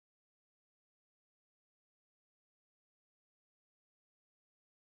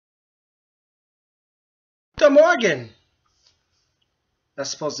Guten Morgen. That's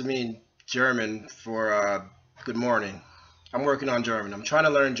supposed to mean German for good morning. I'm working on German. I'm trying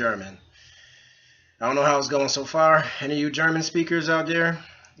to learn German. I don't know how it's going so far. Any of you German speakers out there?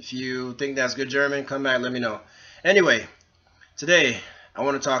 If you think that's good German, come back, let me know. Anyway, today I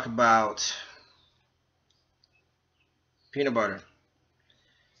want to talk about peanut butter.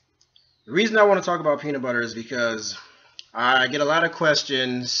 The reason I want to talk about peanut butter is because I get a lot of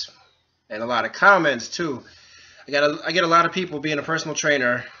questions and a lot of comments too. I get a lot of people, being a personal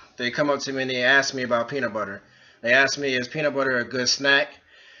trainer, they come up to me and they ask me about peanut butter. They ask me, is peanut butter a good snack?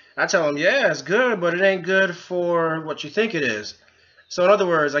 I tell them, yeah, it's good, but it ain't good for what you think it is. So in other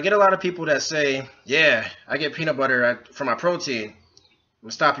words, I get a lot of people that say, yeah, I get peanut butter for my protein. I'm going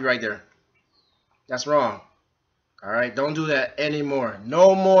to stop you right there. That's wrong. All right, don't do that anymore.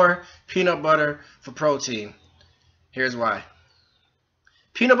 No more peanut butter for protein. Here's why.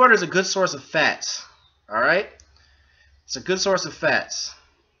 Peanut butter is a good source of fats. All right? It's a good source of fats.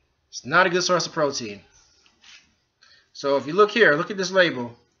 It's not a good source of protein. So if you look here, look at this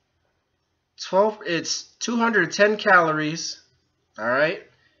label. It's 210 calories, all right?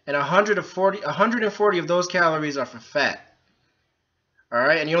 And 140 of those calories are for fat. All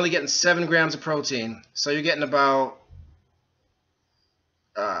right? And you're only getting 7 grams of protein. So you're getting about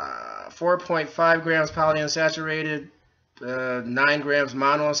 4.5 grams polyunsaturated, 9 grams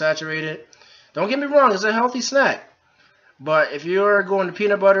monounsaturated. Don't get me wrong, it's a healthy snack. But if you're going to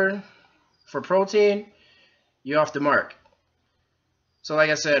peanut butter for protein, you're off the mark. So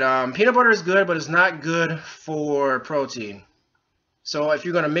like I said, peanut butter is good, but it's not good for protein. So if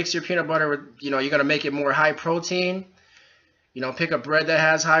you're going to mix your peanut butter with, you're going to make it more high protein, pick a bread that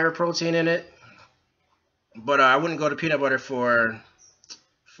has higher protein in it. But I wouldn't go to peanut butter for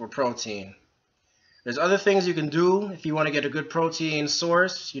protein. There's other things you can do if you want to get a good protein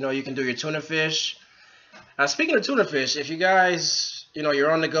source. You can do your tuna fish. Speaking of tuna fish, if you guys, you're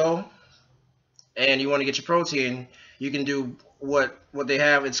on the go and you want to get your protein, you can do what they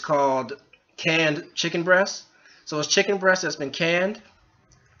have. It's called canned chicken breast. So it's chicken breast that's been canned.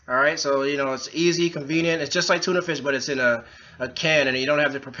 All right, so it's easy, convenient. It's just like tuna fish, but it's in a can, and you don't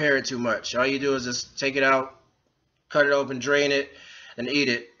have to prepare it too much. All you do is just take it out, cut it open, drain it, and eat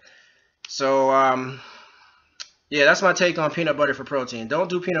it. So yeah, that's my take on peanut butter for protein. Don't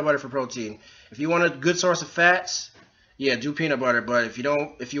do peanut butter for protein. If you want a good source of fats, yeah, do peanut butter. But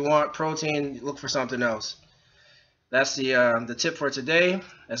if you want protein, look for something else. That's the tip for today.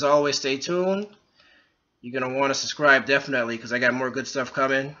 As always, stay tuned. You're gonna want to subscribe definitely, because I got more good stuff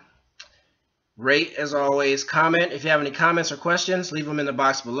coming. Rate as always. Comment if you have any comments or questions. Leave them in the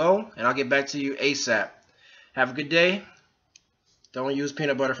box below, and I'll get back to you ASAP. Have a good day. Don't use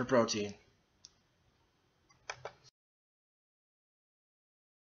peanut butter for protein.